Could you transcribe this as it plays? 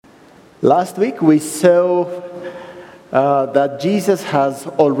Last week we saw that Jesus has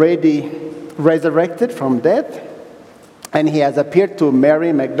already resurrected from death, and he has appeared to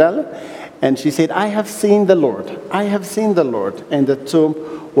Mary Magdalene, and she said, I have seen the Lord. I have seen the Lord. And the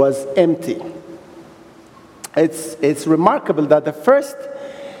tomb was empty. It's remarkable that the first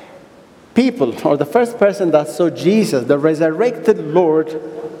people, or the first person that saw Jesus, the resurrected Lord,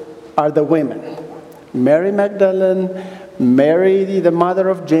 are the women. Mary Magdalene, Mary, the mother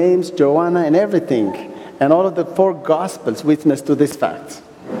of James, Joanna, and everything. And all of the four Gospels witness to this fact.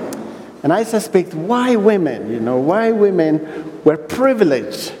 And I suspect why women, why women were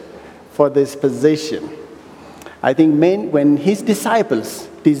privileged for this position. I think when his disciples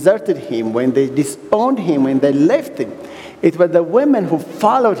deserted him, when they disowned him, when they left him, it was the women who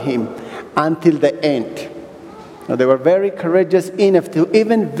followed him until the end. Now, they were very courageous enough to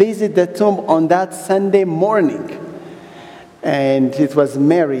even visit the tomb on that Sunday morning. And it was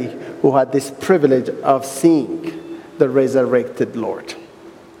Mary who had this privilege of seeing the resurrected Lord.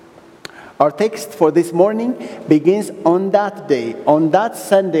 Our text for this morning begins on that day, on that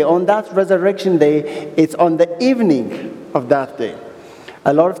Sunday, on that resurrection day. It's on the evening of that day.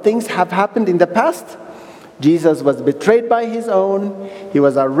 A lot of things have happened in the past. Jesus was betrayed by his own. He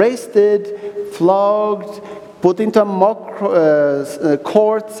was arrested, flogged, put into a mock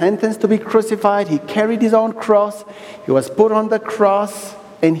court, sentenced to be crucified. He carried his own cross. He was put on the cross,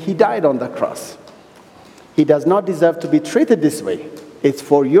 and he died on the cross. He does not deserve to be treated this way. It's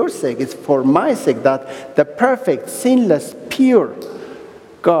for your sake, it's for my sake that the perfect, sinless, pure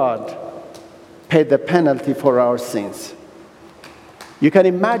God paid the penalty for our sins. You can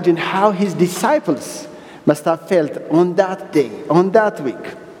imagine how his disciples must have felt on that day, on that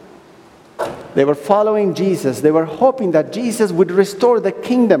week. They were following Jesus. They were hoping that Jesus would restore the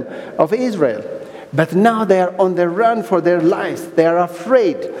kingdom of Israel. But now they are on the run for their lives. They are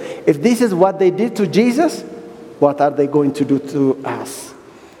afraid. If this is what they did to Jesus, what are they going to do to us?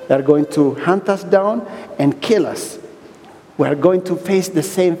 They are going to hunt us down and kill us. We are going to face the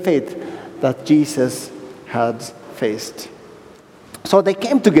same fate that Jesus had faced. So they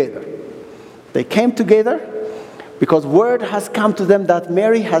came together. They came together because word has come to them that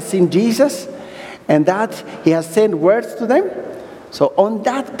Mary has seen Jesus and that he has sent words to them. So on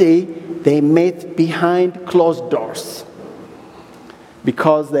that day, they met behind closed doors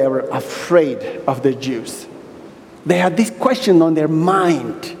because they were afraid of the Jews. They had this question on their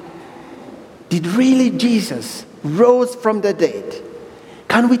mind. Did really Jesus rose from the dead?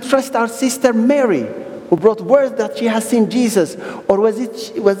 Can we trust our sister Mary, who brought word that she has seen Jesus? Or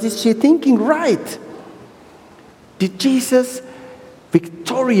was she thinking right? Did Jesus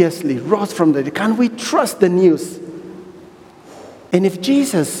victoriously rose from the dead? Can we trust the news? And if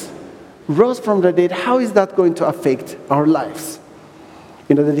Jesus rose from the dead, how is that going to affect our lives?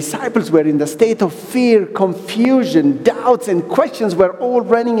 The disciples were in the state of fear, confusion, doubts, and questions were all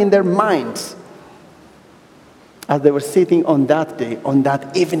running in their minds as they were sitting on that day, on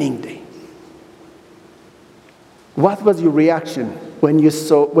that evening day. What was your reaction when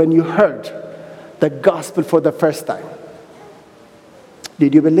you heard the gospel for the first time?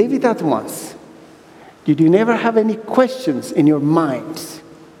 Did you believe it at once? Did you never have any questions in your minds?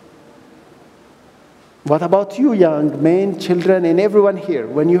 What about you, young men, children, and everyone here?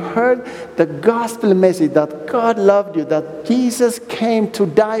 When you heard the gospel message that God loved you, that Jesus came to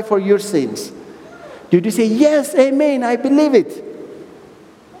die for your sins, did you say, yes, amen, I believe it?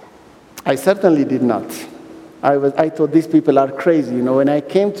 I certainly did not. I thought these people are crazy. When I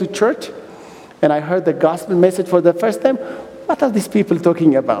came to church and I heard the gospel message for the first time, what are these people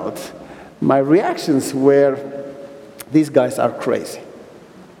talking about? My reactions were, these guys are crazy.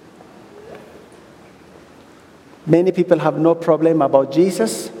 Many people have no problem about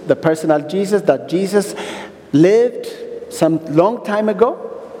Jesus, the personal Jesus, that Jesus lived some long time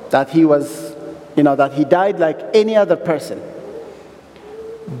ago, that he was, that he died like any other person.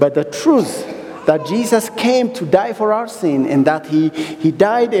 But the truth that Jesus came to die for our sin and that he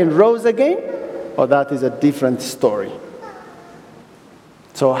died and rose again, that is a different story.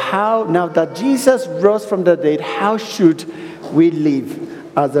 So now that Jesus rose from the dead, how should we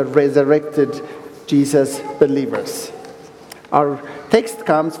live as a resurrected Jesus believers? Our text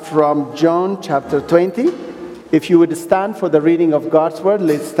comes from John chapter 20. If you would stand for the reading of God's word,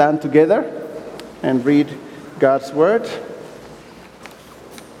 let's stand together and read God's word.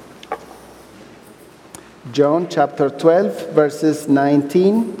 John chapter 12, verses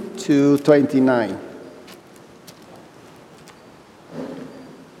 19 to 29.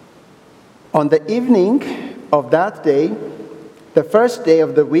 On the evening of that day, the first day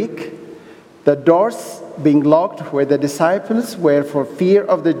of the week, the doors being locked where the disciples were for fear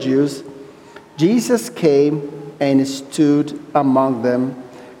of the Jews, Jesus came and stood among them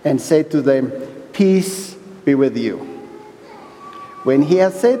and said to them, "Peace be with you." When he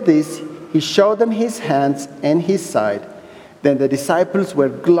had said this, he showed them his hands and his side. Then the disciples were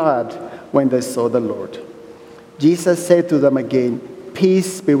glad when they saw the Lord. Jesus said to them again,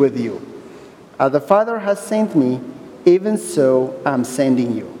 "Peace be with you. As the Father has sent me, even so I'm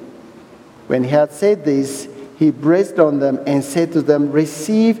sending you." When he had said this, he breathed on them and said to them,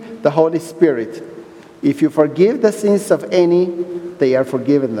 "Receive the Holy Spirit. If you forgive the sins of any, they are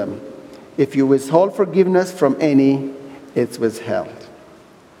forgiven them. If you withhold forgiveness from any, it's withheld."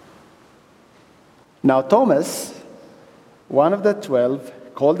 Now Thomas, one of the 12,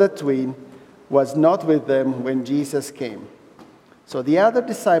 called the twin, was not with them when Jesus came. So the other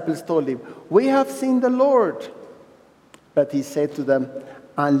disciples told him, "We have seen the Lord." But he said to them,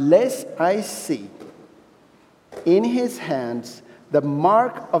 "Unless I see in his hands the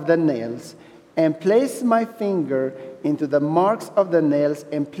mark of the nails, and place my finger into the marks of the nails,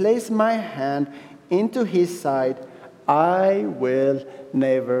 and place my hand into his side, I will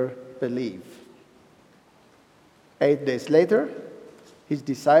never believe." 8 days later, his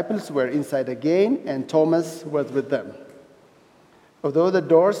disciples were inside again, and Thomas was with them. Although the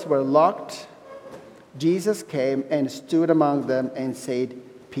doors were locked, Jesus came and stood among them and said,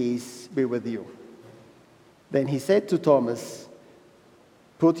 "Peace be with you." Then he said to Thomas,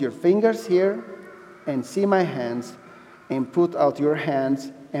 "Put your fingers here and see my hands, and put out your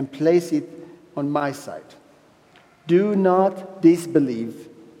hands and place it on my side. Do not disbelieve,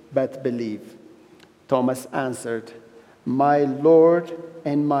 but believe." Thomas answered, "My Lord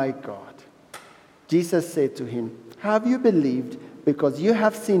and my God." Jesus said to him, "Have you believed because you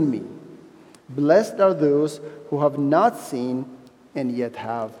have seen me? Blessed are those who have not seen and yet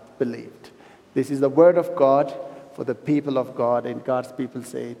have believed." This is the word of God for the people of God, and God's people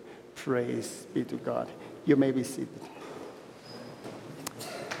say, "Praise be to God." You may be seated.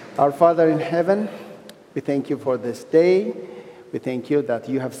 Our Father in heaven, we thank you for this day. We thank you that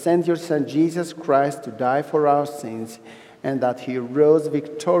you have sent your Son Jesus Christ to die for our sins, and that he rose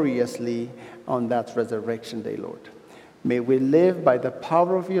victoriously on that resurrection day, Lord. May we live by the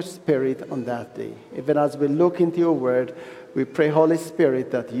power of your Spirit on that day. Even as we look into your word, we pray, Holy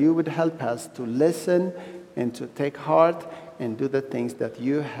Spirit, that you would help us to listen and to take heart and do the things that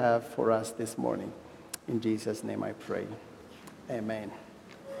you have for us this morning. In Jesus' name I pray. Amen.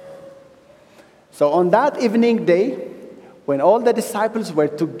 So on that evening day, when all the disciples were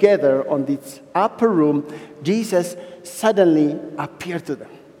together on this upper room, Jesus suddenly appeared to them.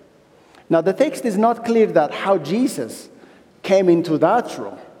 Now, the text is not clear that how Jesus came into that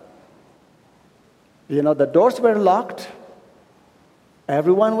room. You know, the doors were locked.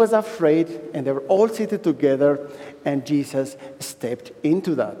 Everyone was afraid, and they were all seated together, and Jesus stepped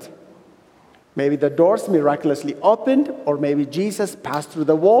into that. Maybe the doors miraculously opened, or maybe Jesus passed through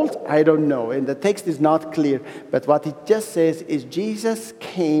the walls. I don't know, and the text is not clear. But what it just says is Jesus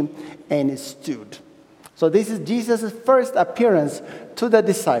came and stood. So this is Jesus' first appearance to the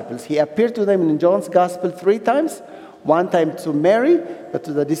disciples. He appeared to them in John's Gospel 3 times, one time to Mary, but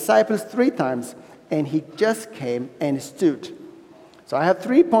to the disciples 3 times. And he just came and stood. So I have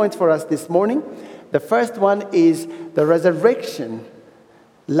 3 points for us this morning. The first one is the resurrection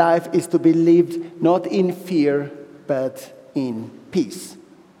life is to be lived not in fear, but in peace.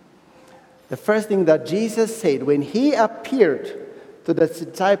 The first thing that Jesus said when he appeared to the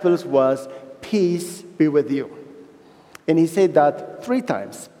disciples was, "Peace be with you." And he said that 3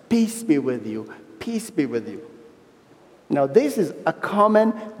 times. "Peace be with you. Peace be with you." Now, this is a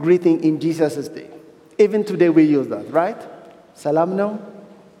common greeting in Jesus' day. Even today we use that, right? Salam no,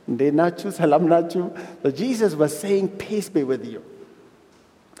 de nachu, salam nachu. So Jesus was saying, "Peace be with you."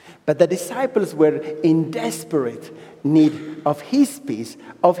 But the disciples were in desperate need of his peace,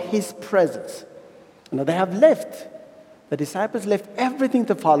 of his presence. Now they have left. The disciples left everything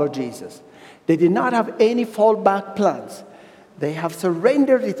to follow Jesus. They did not have any fallback plans. They have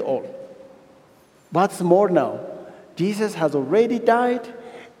surrendered it all. What's more now? Jesus has already died,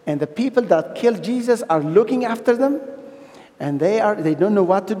 and the people that killed Jesus are looking after them, and they don't know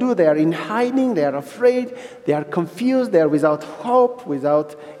what to do. They are in hiding. They are afraid. They are confused. They are without hope,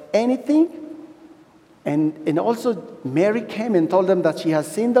 without anything. And also Mary came and told them that she has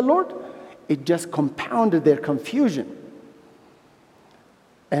seen the Lord. It just compounded their confusion.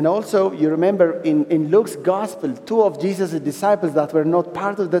 And also, you remember in Luke's gospel, 2 of Jesus' disciples that were not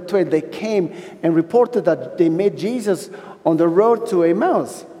part of the 12, they came and reported that they met Jesus on the road to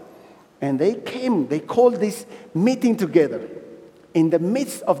Emmaus. And they called this meeting together. In the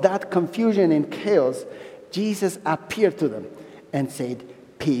midst of that confusion and chaos, Jesus appeared to them and said,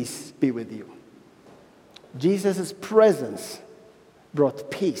 "Peace be with you." Jesus' presence brought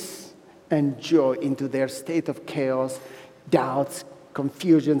peace and joy into their state of chaos, doubts,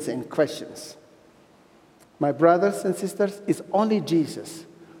 confusions, and questions. My brothers and sisters, it's only Jesus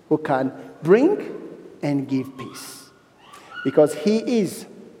who can bring and give peace, because he is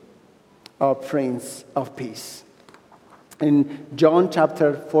our Prince of Peace. In John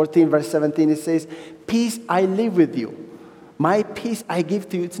chapter 14, verse 17, it says, "Peace I leave with you. My peace I give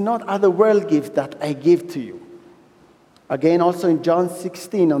to you. It's not other world gift that I give to you." Again, also in John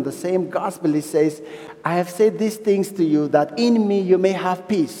 16, on the same gospel, it says, "I have said these things to you, that in me you may have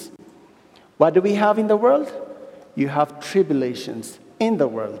peace." What do we have in the world? You have tribulations in the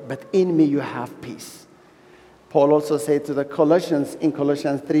world, but in me you have peace. Paul also said to the Colossians, in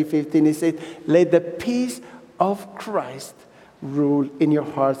Colossians 3:15, he said, "Let the peace of Christ rule in your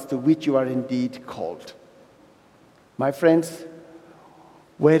hearts, to which you are indeed called." My friends,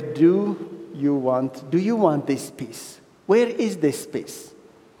 where do you want this peace? Where is this peace?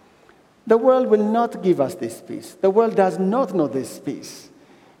 The world will not give us this peace. The world does not know this peace.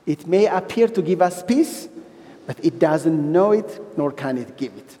 It may appear to give us peace, but it doesn't know it, nor can it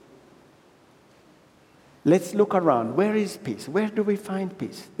give it. Let's look around. Where is peace? Where do we find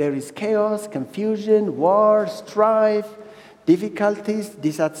peace? There is chaos, confusion, war, strife, difficulties,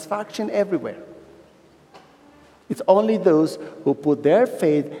 dissatisfaction everywhere. It's only those who put their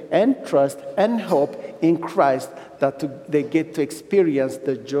faith and trust and hope in Christ that they get to experience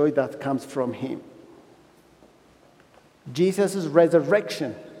the joy that comes from him. Jesus'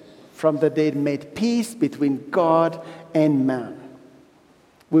 resurrection from the dead made peace between God and man.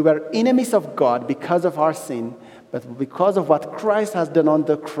 We were enemies of God because of our sin, but because of what Christ has done on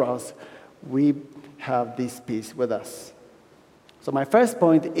the cross, we have this peace with us. So my first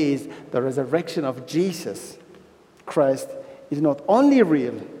point is the resurrection of Jesus Christ is not only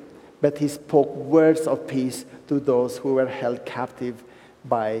real, but he spoke words of peace to those who were held captive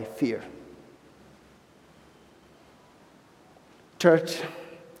by fear. Church,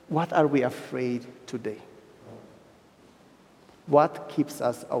 what are we afraid today? What keeps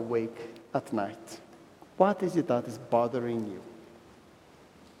us awake at night? What is it that is bothering you?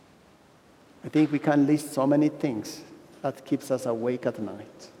 I think we can list so many things that keeps us awake at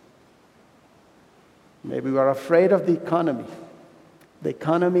night. Maybe we are afraid of the economy. The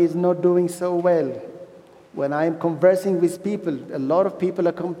economy is not doing so well. When I'm conversing with people, a lot of people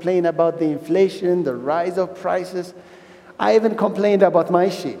are complaining about the inflation, the rise of prices. I even complained about my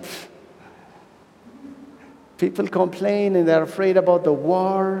sheep. People complain and they're afraid about the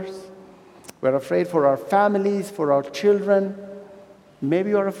wars. We're afraid for our families, for our children. Maybe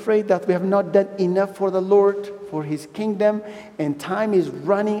you're afraid that we have not done enough for the Lord, for his kingdom, and time is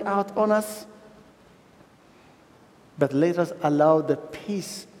running out on us. But let us allow the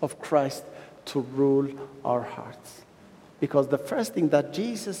peace of Christ to rule our hearts. Because the first thing that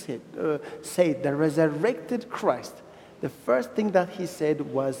Jesus said, the resurrected Christ, the first thing that he said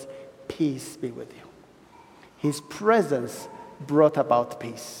was, "Peace be with you." His presence brought about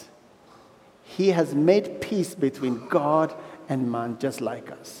peace. He has made peace between God and man, just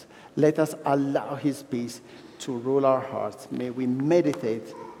like us. Let us allow his peace to rule our hearts. May we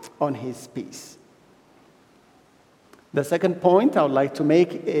meditate on his peace. The second point I would like to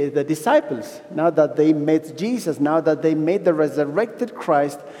make is the disciples. Now that they met Jesus, now that they met the resurrected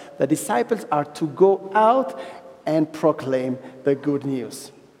Christ, the disciples are to go out and proclaim the good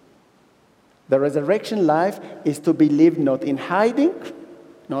news. The resurrection life is to be lived not in hiding,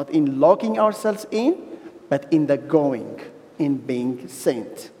 not in locking ourselves in, but in the going, in being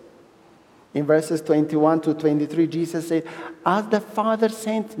sent. In verses 21 to 23, Jesus said, "As the Father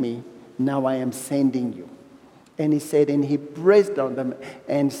sent me, now I am sending you." And he said, and he breathed on them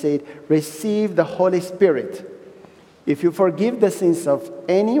and said, "Receive the Holy Spirit. If you forgive the sins of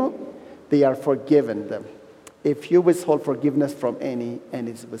any, they are forgiven them. If you withhold forgiveness from any, and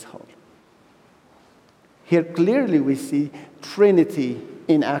it's withheld." Here clearly we see Trinity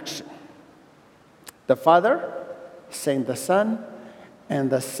in action. The Father sent the Son, and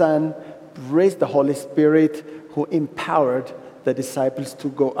the Son breathed the Holy Spirit, who empowered the disciples to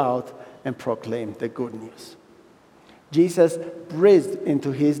go out and proclaim the good news. Jesus breathed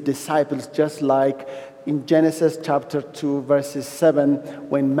into his disciples, just like in Genesis chapter 2, verses 7,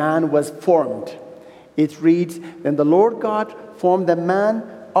 when man was formed. It reads, "Then the Lord God formed the man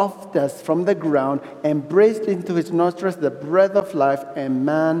of dust from the ground and breathed into his nostrils the breath of life, and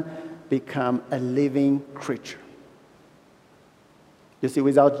man became a living creature." You see,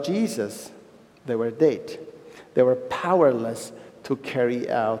 without Jesus, they were dead. They were powerless to carry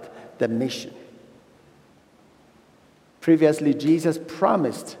out the mission. Previously, Jesus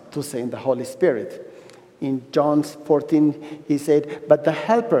promised to send the Holy Spirit. In John 14, he said, "But the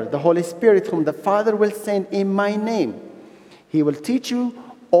Helper, the Holy Spirit, whom the Father will send in my name, he will teach you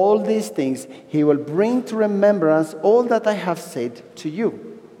all these things. He will bring to remembrance all that I have said to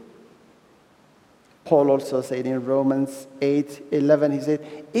you." Paul also said in Romans 8:11, he said,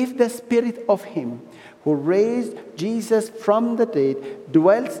 "If the Spirit of him who raised Jesus from the dead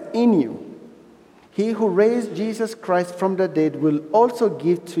dwells in you, he who raised Jesus Christ from the dead will also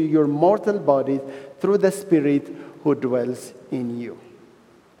give to your mortal bodies through the Spirit who dwells in you."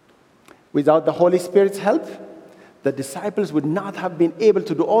 Without the Holy Spirit's help, the disciples would not have been able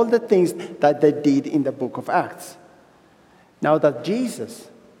to do all the things that they did in the book of Acts. Now that Jesus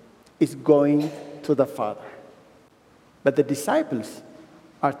is going to the Father, but the disciples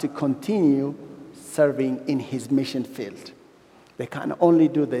are to continue serving in his mission field. They can only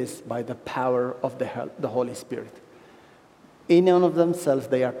do this by the power of the Holy Spirit. In and of themselves,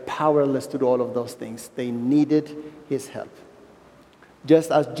 they are powerless to do all of those things. They needed his help.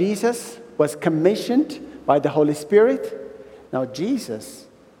 Just as Jesus was commissioned by the Holy Spirit, now Jesus,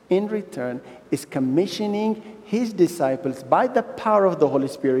 in return, is commissioning his disciples by the power of the Holy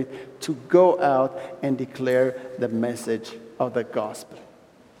Spirit to go out and declare the message of the gospel.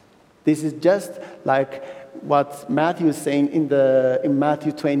 This is just like what Matthew is saying in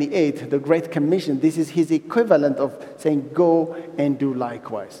Matthew 28, the Great Commission. This is his equivalent of saying, "Go and do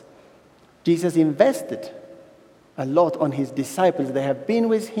likewise." Jesus invested a lot on his disciples. They have been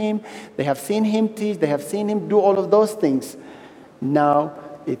with him. They have seen him teach. They have seen him do all of those things. Now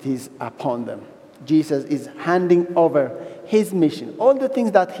it is upon them. Jesus is handing over his mission, all the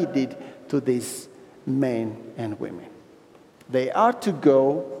things that he did, to these men and women. They are to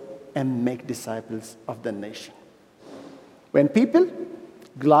go and make disciples of the nation. When people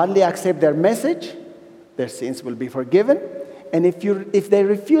gladly accept their message, their sins will be forgiven. And if they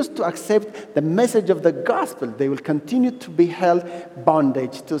refuse to accept the message of the gospel, they will continue to be held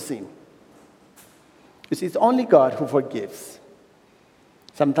bondage to sin. You see, it's only God who forgives.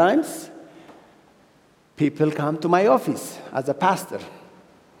 Sometimes people come to my office as a pastor.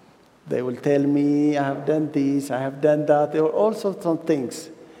 They will tell me, "I have done this, I have done that." There are all sorts of things.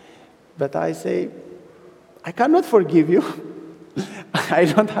 But I say, "I cannot forgive you. I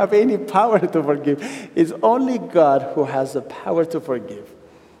don't have any power to forgive." It's only God who has the power to forgive.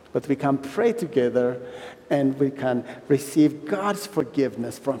 But we can pray together and we can receive God's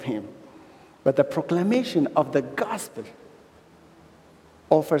forgiveness from him. But the proclamation of the gospel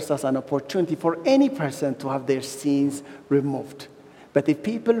offers us an opportunity for any person to have their sins removed. But if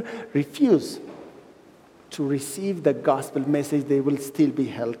people refuse to receive the gospel message, they will still be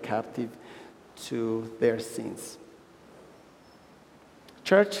held captive to their sins.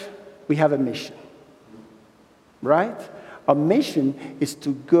 Church, we have a mission, right? Our mission is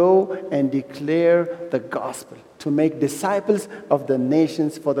to go and declare the gospel, to make disciples of the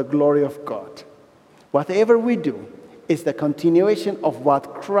nations for the glory of God. Whatever we do is the continuation of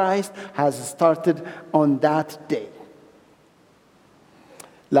what Christ has started on that day.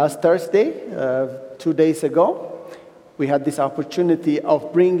 Last Thursday, 2 days ago, we had this opportunity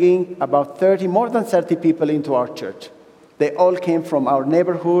of bringing about more than 30 people into our church. They all came from our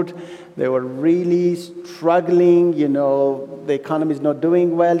neighborhood. They were really struggling. The economy is not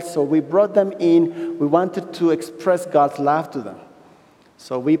doing well. So we brought them in. We wanted to express God's love to them.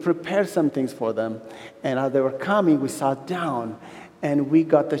 So we prepared some things for them. And as they were coming, we sat down and we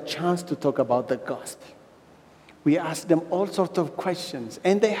got the chance to talk about the gospel. We asked them all sorts of questions,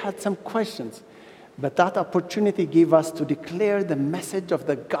 and they had some questions. But that opportunity gave us to declare the message of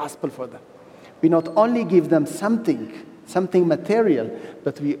the gospel for them. We not only give them something material,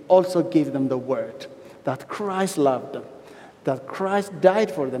 but we also give them the word, that Christ loved them, that Christ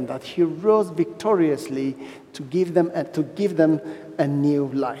died for them, that he rose victoriously to give them a new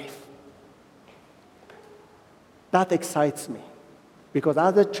life. That excites me. Because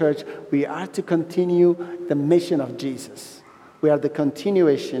as a church, we are to continue the mission of Jesus. We are the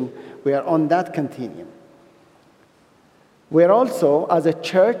continuation. We are on that continuum. We are also, as a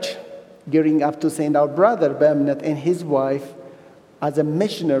church, gearing up to send our brother, Bemnet, and his wife as a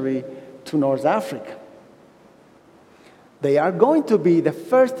missionary to North Africa. They are going to be the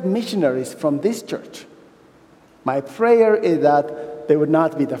first missionaries from this church. My prayer is that they would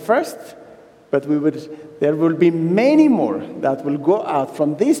not be the first, but there will be many more that will go out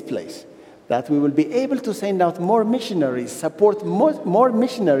from this place, that we will be able to send out more missionaries, support more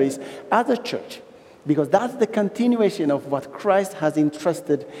missionaries as a church, because that's the continuation of what Christ has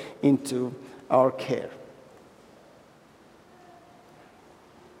entrusted into our care.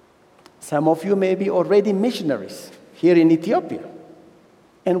 Some of you may be already missionaries here in Ethiopia,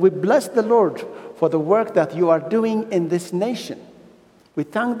 and we bless the Lord for the work that you are doing in this nation. We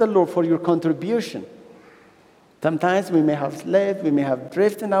thank the Lord for your contribution. Sometimes we may have left, we may have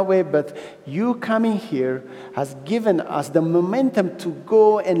drifted away, but you coming here has given us the momentum to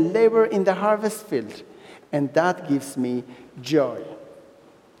go and labor in the harvest field. And that gives me joy.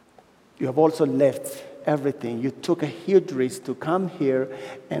 You have also left everything. You took a huge risk to come here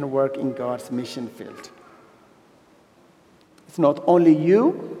and work in God's mission field. It's not only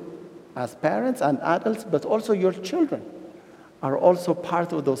you as parents and adults, but also your children are also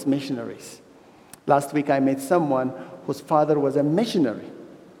part of those missionaries. Last week I met someone whose father was a missionary.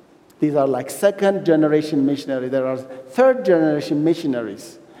 These are like second-generation missionaries. There are third-generation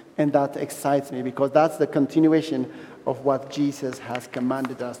missionaries. And that excites me because that's the continuation of what Jesus has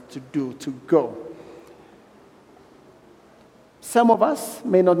commanded us to do, to go. Some of us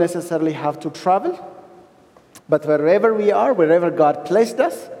may not necessarily have to travel, but wherever we are, wherever God placed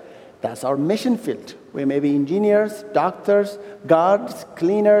us, that's our mission field. We may be engineers, doctors, guards,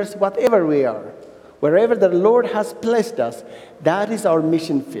 cleaners, whatever we are. Wherever the Lord has placed us, that is our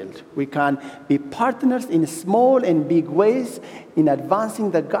mission field. We can be partners in small and big ways in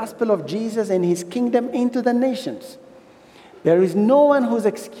advancing the gospel of Jesus and his kingdom into the nations. There is no one who's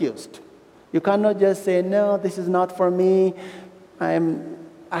excused. You cannot just say, no, this is not for me. I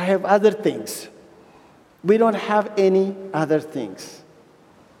have other things. We don't have any other things.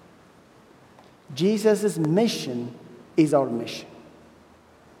 Jesus' mission is our mission.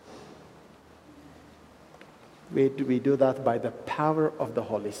 We do that by the power of the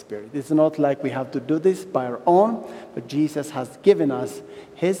Holy Spirit. It's not like we have to do this by our own, but Jesus has given us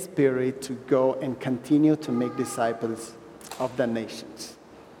his Spirit to go and continue to make disciples of the nations.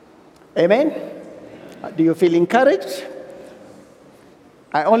 Amen? Do you feel encouraged?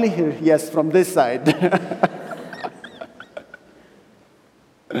 I only hear yes from this side.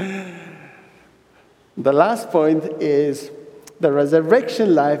 The last point is the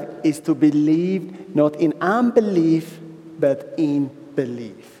resurrection life is to believe not in unbelief, but in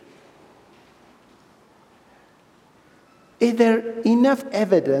belief. Is there enough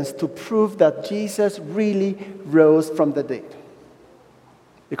evidence to prove that Jesus really rose from the dead?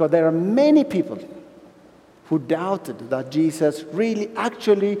 Because there are many people who doubted that Jesus really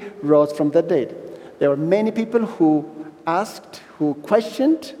actually rose from the dead. There were many people who asked, who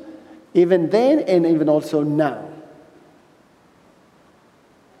questioned, even then and even also now.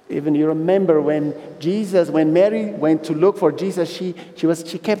 Even you remember when Mary went to look for Jesus, she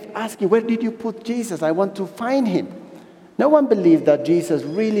kept asking, where did you put Jesus? I want to find him. No one believed that Jesus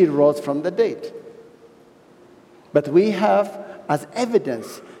really rose from the dead. But we have as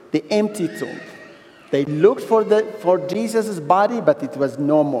evidence the empty tomb. They looked for Jesus' body, but it was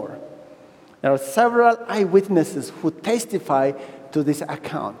no more. There are several eyewitnesses who testify to these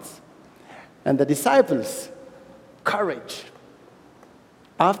accounts. And the disciples, courage.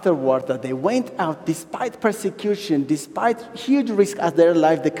 Afterward, that they went out despite persecution, despite huge risk at their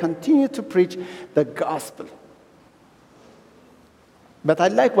life, they continued to preach the gospel. But I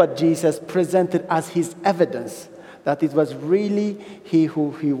like what Jesus presented as his evidence, that it was really he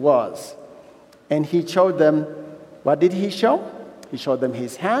who he was. And he showed them, what did he show? He showed them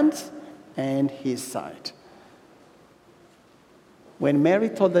his hands and his side. When Mary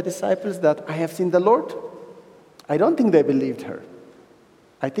told the disciples that I have seen the Lord, I don't think they believed her.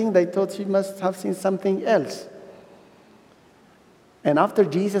 I think they thought she must have seen something else. And after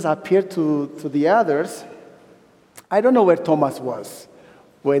Jesus appeared to the others, I don't know where Thomas was.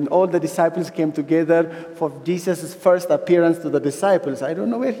 When all the disciples came together for Jesus' first appearance to the disciples, I don't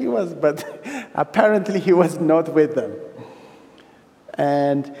know where he was, but apparently he was not with them.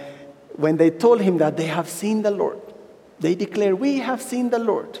 And when they told him that they have seen the Lord, they declared, we have seen the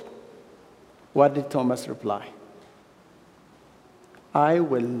Lord. What did Thomas reply? I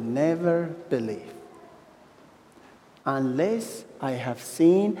will never believe unless I have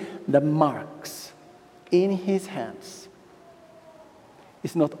seen the marks in his hands.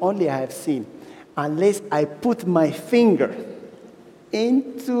 It's not only I have seen, unless I put my finger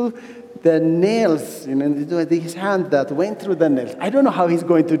into the nails, into his hand that went through the nails. I don't know how he's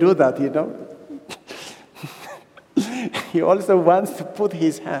going to do that, He also wants to put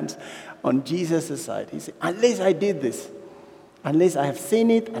his hands on Jesus' side. He said, unless I did this, unless I have seen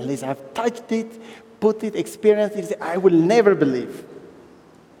it, unless I have touched it, put it, experienced it, I will never believe.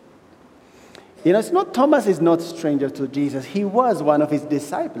 It's not Thomas is not stranger to Jesus. He was one of his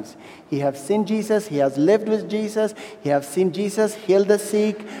disciples. He has seen Jesus. He has lived with Jesus. He has seen Jesus heal the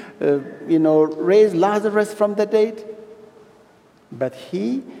sick, raise Lazarus from the dead. But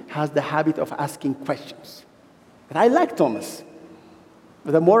he has the habit of asking questions. But I like Thomas.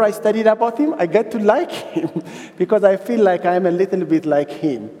 The more I studied about him, I get to like him because I feel like I'm a little bit like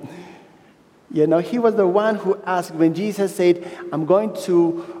him. You know, he was the one who asked when Jesus said, I'm going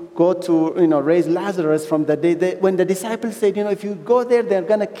to go to, raise Lazarus from the dead. When the disciples said, if you go there, they're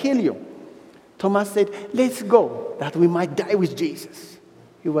going to kill you. Thomas said, let's go, that we might die with Jesus.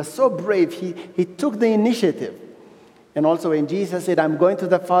 He was so brave. He took the initiative. And also when Jesus said, I'm going to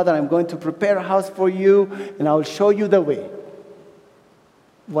the Father, I'm going to prepare a house for you, and I will show you the way.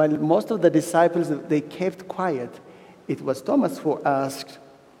 While most of the disciples, they kept quiet, it was Thomas who asked,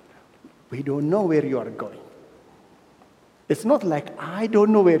 we don't know where you are going. It's not like, I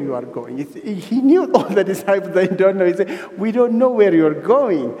don't know where you are going. He knew all the disciples, they don't know. He said, we don't know where you're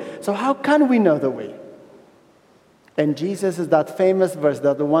going. So how can we know the way? And Jesus is that famous verse,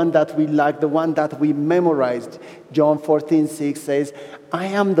 that the one that we like, the one that we memorized. John 14:6 says, I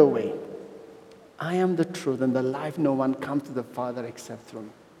am the way. I am the truth and the life. No one comes to the Father except through me.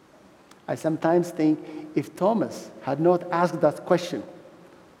 I sometimes think if Thomas had not asked that question,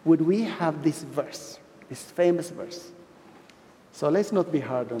 would we have this verse, this famous verse? So let's not be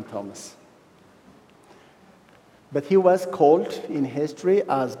hard on Thomas. But he was called in history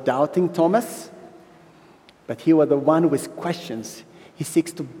as Doubting Thomas. But he was the one with questions. He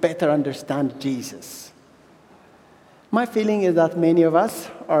seeks to better understand Jesus. My feeling is that many of us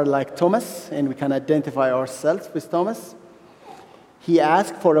are like Thomas, and we can identify ourselves with Thomas. He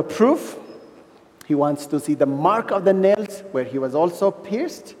asked for a proof. He wants to see the mark of the nails where he was also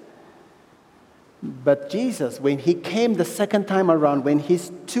pierced. But Jesus, when he came the second time around, when he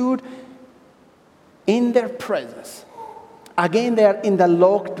stood in their presence, again they are in the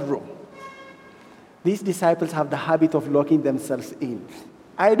locked room. These disciples have the habit of locking themselves in.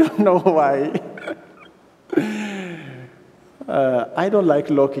 I don't know why. I don't like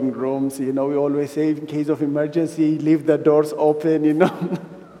locking rooms. We always say in case of emergency, leave the doors open,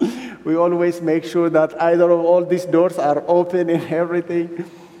 We always make sure that either of all these doors are open and everything.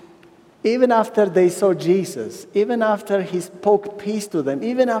 Even after they saw Jesus, even after he spoke peace to them,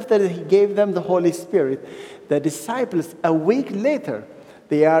 even after he gave them the Holy Spirit, the disciples, a week later,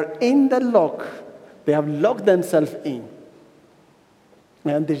 they are in the lock. They have locked themselves in.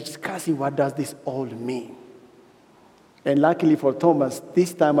 And they're discussing what does this all mean. And luckily for Thomas,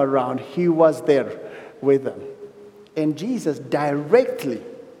 this time around, he was there with them. And Jesus directly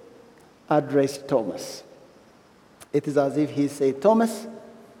addressed Thomas. It is as if he said, Thomas,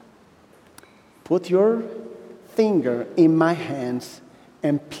 put your finger in my hands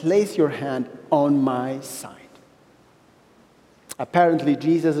and place your hand on my side. Apparently,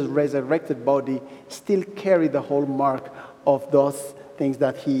 Jesus' resurrected body still carried the whole mark of those things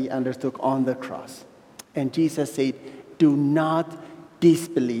that he undertook on the cross. And Jesus said, do not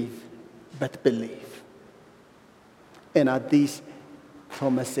disbelieve, but believe. And at this,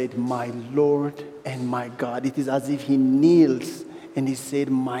 Thomas said, my Lord and my God. It is as if he kneels and he said,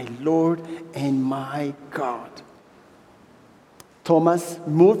 my Lord and my God. Thomas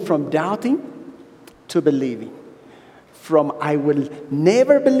moved from doubting to believing. From I will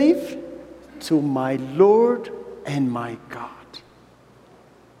never believe to my Lord and my God.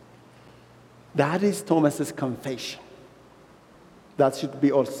 That is Thomas's confession. That should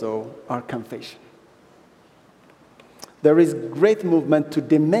be also our confession. There is great movement to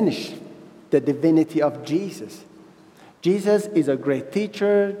diminish the divinity of Jesus. Jesus is a great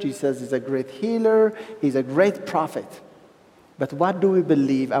teacher. Jesus is a great healer. He's a great prophet. But what do we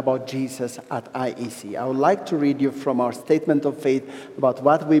believe about Jesus at IEC? I would like to read you from our statement of faith about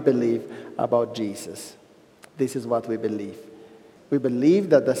what we believe about Jesus. This is what we believe. We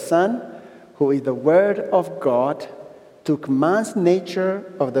believe that the Son, who is the Word of God, took man's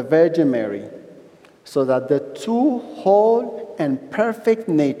nature of the Virgin Mary, so that the two whole and perfect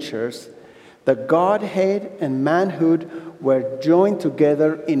natures, the Godhead and manhood, were joined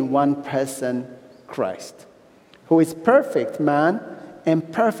together in one person, Christ, who is perfect man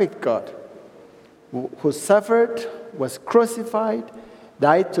and perfect God, who suffered, was crucified,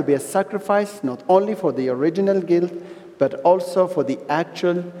 died to be a sacrifice not only for the original guilt, but also for the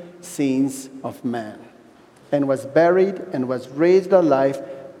actual sins of man, and was buried and was raised alive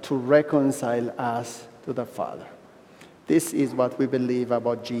to reconcile us to the Father. This is what we believe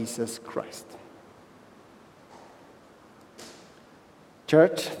about Jesus Christ.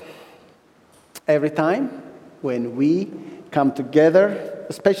 Church, every time when we come together,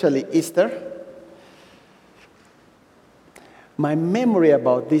 especially Easter, my memory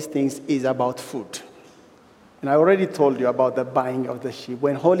about these things is about food. And I already told you about the buying of the sheep.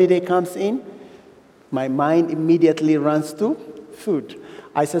 When holiday comes in, my mind immediately runs to food.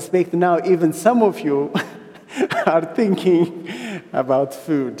 I suspect now even some of you are thinking, about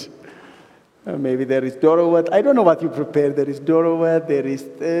food. Maybe there is dorowet. I don't know what you prepare. There is dorowet, there is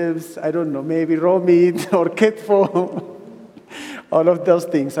tips, I don't know, maybe raw meat or ketfo. All of those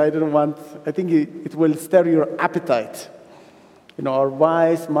things. I think it will stir your appetite. Our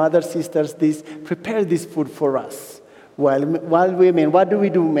wives, mothers, sisters, prepare this food for us. While women, what do we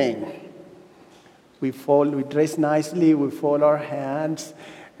do, men? We dress nicely, we fold our hands,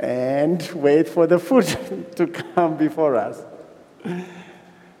 and wait for the food to come before us.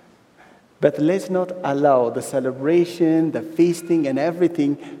 But let's not allow the celebration, the feasting, and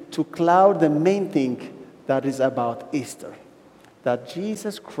everything to cloud the main thing that is about Easter. That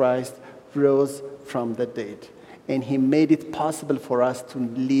Jesus Christ rose from the dead. And he made it possible for us to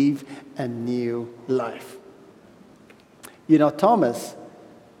live a new life. Thomas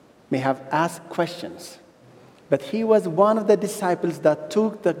may have asked questions, but he was one of the disciples that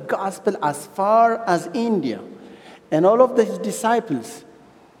took the gospel as far as India. And all of these disciples,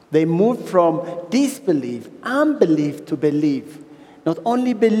 they moved from disbelief, unbelief to belief. Not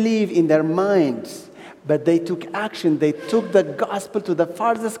only believe in their minds, but they took action. They took the gospel to the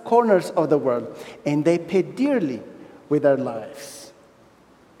farthest corners of the world, and they paid dearly with their lives.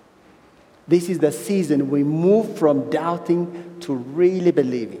 This is the season we move from doubting to really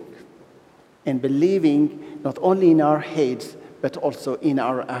believing. And believing not only in our heads, but also in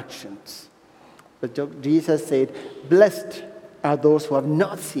our actions. But Jesus said, "Blessed are those who have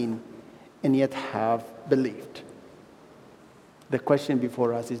not seen and yet have believed." The question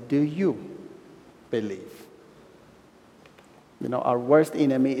before us is, do you believe? Our worst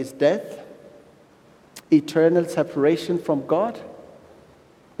enemy is death, eternal separation from God,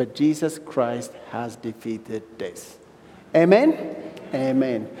 but Jesus Christ has defeated death. Amen?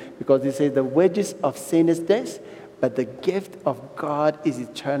 Amen. Because it says the wages of sin is death, but the gift of God is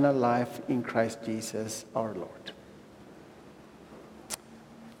eternal life in Christ Jesus our Lord.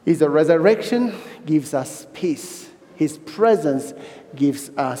 His resurrection gives us peace. His presence gives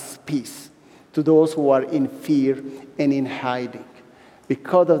us peace to those who are in fear and in hiding.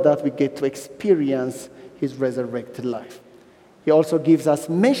 Because of that, we get to experience his resurrected life. He also gives us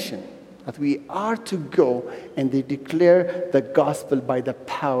mission, that we are to go and declare the gospel by the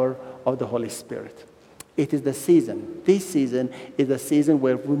power of the Holy Spirit. It is the season. This season is the season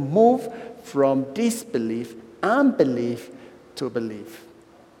where we move from disbelief, unbelief, to belief.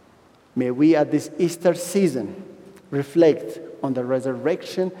 May we at this Easter season reflect on the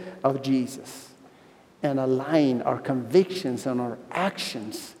resurrection of Jesus and align our convictions and our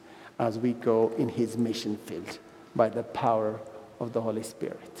actions as we go in his mission field by the power of the Holy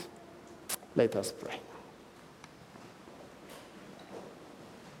Spirit. Let us pray.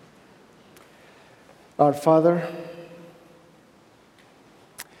 Our Father,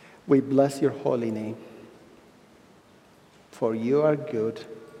 we bless your holy name, for you are good,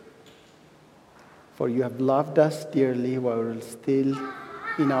 for you have loved us dearly while we were still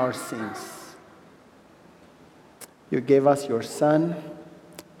in our sins. You gave us your Son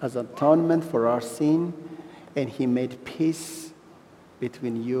as atonement for our sin, and he made peace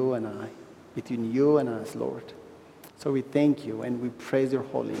between you and I, between you and us, Lord. So we thank you and we praise your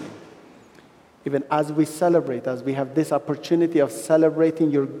holy name. Even as we celebrate, as we have this opportunity of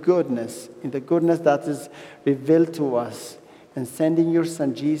celebrating your goodness, in the goodness that is revealed to us, and sending your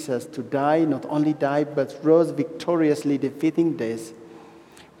Son Jesus to die, not only die, but rose victoriously, defeating death,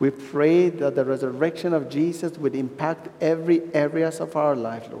 we pray that the resurrection of Jesus would impact every areas of our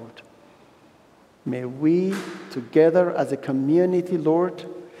life, Lord. May we, together as a community, Lord,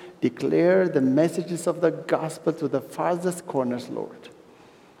 declare the messages of the gospel to the farthest corners, Lord.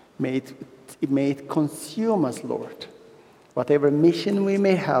 May it consume us, Lord. Whatever mission we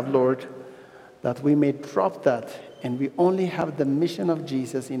may have, Lord, that we may drop that and we only have the mission of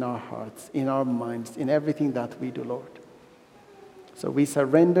Jesus in our hearts, in our minds, in everything that we do, Lord. So we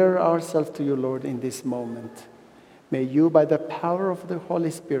surrender ourselves to you, Lord, in this moment. May you, by the power of the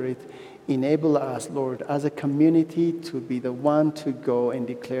Holy Spirit, enable us, Lord, as a community to be the one to go and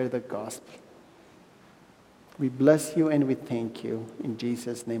declare the gospel. We bless you and we thank you. In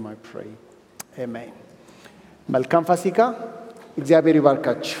Jesus' name I pray. Amen. Malcolm Fasika, እግዚአብሔር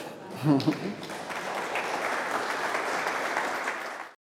ይባርካችሁ።